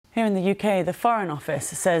Here in the UK, the Foreign Office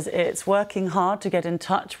says it's working hard to get in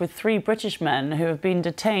touch with 3 British men who have been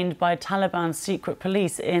detained by Taliban secret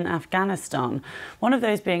police in Afghanistan. One of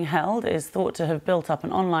those being held is thought to have built up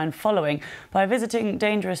an online following by visiting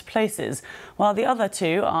dangerous places, while the other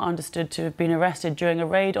 2 are understood to have been arrested during a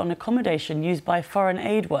raid on accommodation used by foreign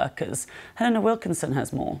aid workers. Helena Wilkinson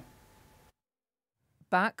has more.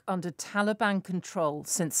 Back under Taliban control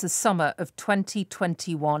since the summer of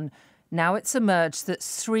 2021, now it's emerged that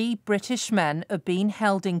 3 British men are being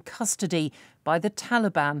held in custody by the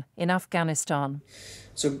Taliban in Afghanistan.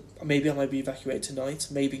 So maybe I might be evacuated tonight,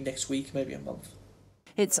 maybe next week, maybe a month.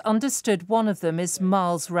 It's understood one of them is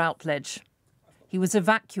Miles Routledge. He was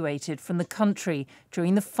evacuated from the country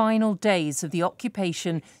during the final days of the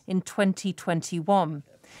occupation in 2021.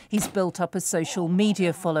 He's built up a social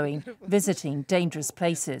media following, visiting dangerous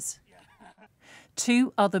places.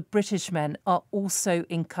 2 other British men are also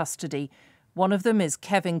in custody. One of them is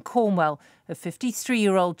Kevin Cornwell, a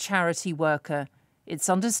 53-year-old charity worker. It's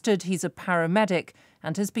understood he's a paramedic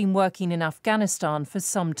and has been working in Afghanistan for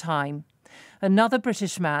some time. Another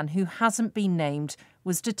British man who hasn't been named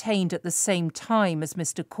was detained at the same time as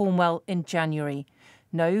Mr. Cornwell in January.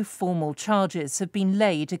 No formal charges have been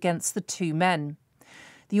laid against the 2 men.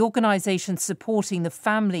 The organisation supporting the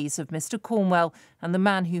families of Mr. Cornwell and the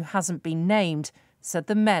man who hasn't been named said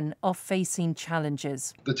the men are facing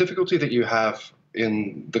challenges. The difficulty that you have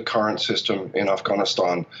in the current system in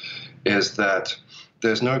Afghanistan is that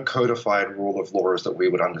there's no codified rule of law as that we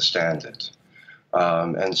would understand it.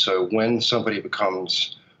 And so when somebody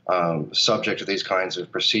becomes subject to these kinds of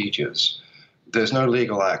procedures, there's no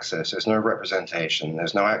legal access, there's no representation,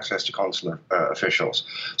 there's no access to consular officials.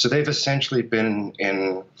 So they've essentially been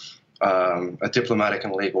in a diplomatic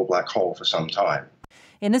and legal black hole for some time.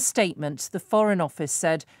 In a statement, the Foreign Office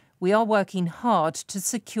said, "We are working hard to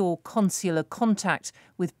secure consular contact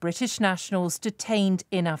with British nationals detained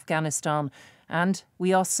in Afghanistan, and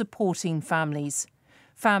we are supporting families.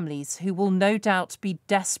 Families who will no doubt be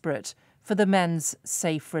desperate for the men's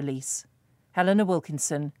safe release." Helena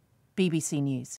Wilkinson, BBC News.